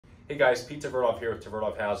Hey guys, Pete Tverdov here with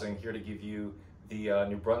Tverdov Housing, here to give you the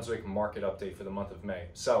New Brunswick market update for the month of May.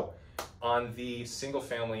 So, on the single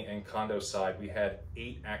family and condo side, we had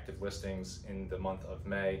 8 active listings in the month of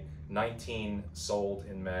May, 19 sold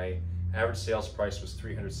in May. Average sales price was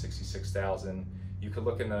 $366,000. You could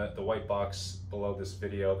look in the white box below this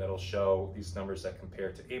video that'll show these numbers that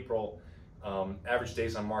compare to April. Average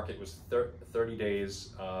days on market was 30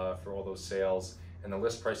 days for all those sales, and the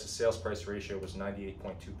list price to sales price ratio was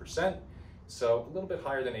 98.2%. So a little bit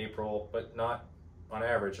higher than April, but not on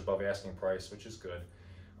average above asking price, which is good.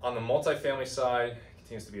 On the multifamily side, it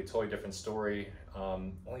continues to be a totally different story.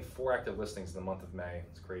 Only 4 active listings in the month of May.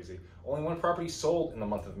 It's crazy. Only 1 property sold in the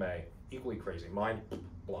month of May. Equally crazy. Mind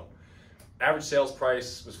blown. Average sales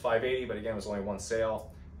price was $580, but again, it was only 1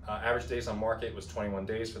 sale. Average days on market was 21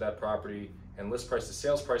 days for that property, and list price to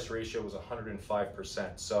sales price ratio was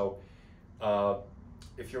 105%. So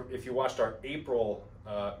if you watched our April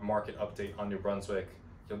market update on New Brunswick,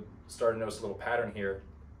 you'll start to notice a little pattern here.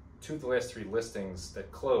 2 of the last 3 listings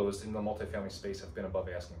that closed in the multifamily space have been above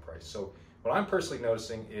asking price. So what I'm personally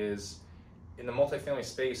noticing is in the multifamily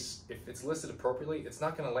space, if it's listed appropriately, it's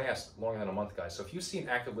not going to last longer than a month, guys. So if you see an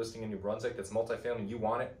active listing in New Brunswick that's multifamily, you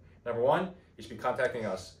want it, number 1, you should be contacting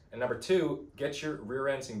us. And number 2, get your rear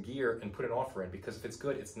ends in gear and put an offer in, because if it's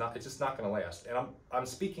good, it's just not going to last. And I'm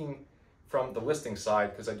speaking from the listing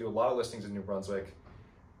side because I do a lot of listings in New Brunswick,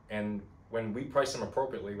 and when we price them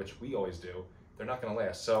appropriately, which we always do, they're not going to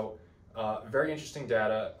last. So very interesting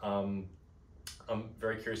data. I'm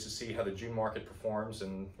very curious to see how the June market performs,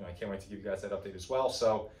 and I can't wait to give you guys that update as well.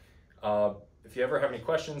 So if you ever have any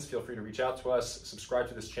questions, feel free to reach out to us. Subscribe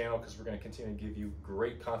to this channel because we're going to continue to give you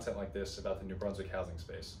great content like this about the New Brunswick housing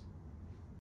space.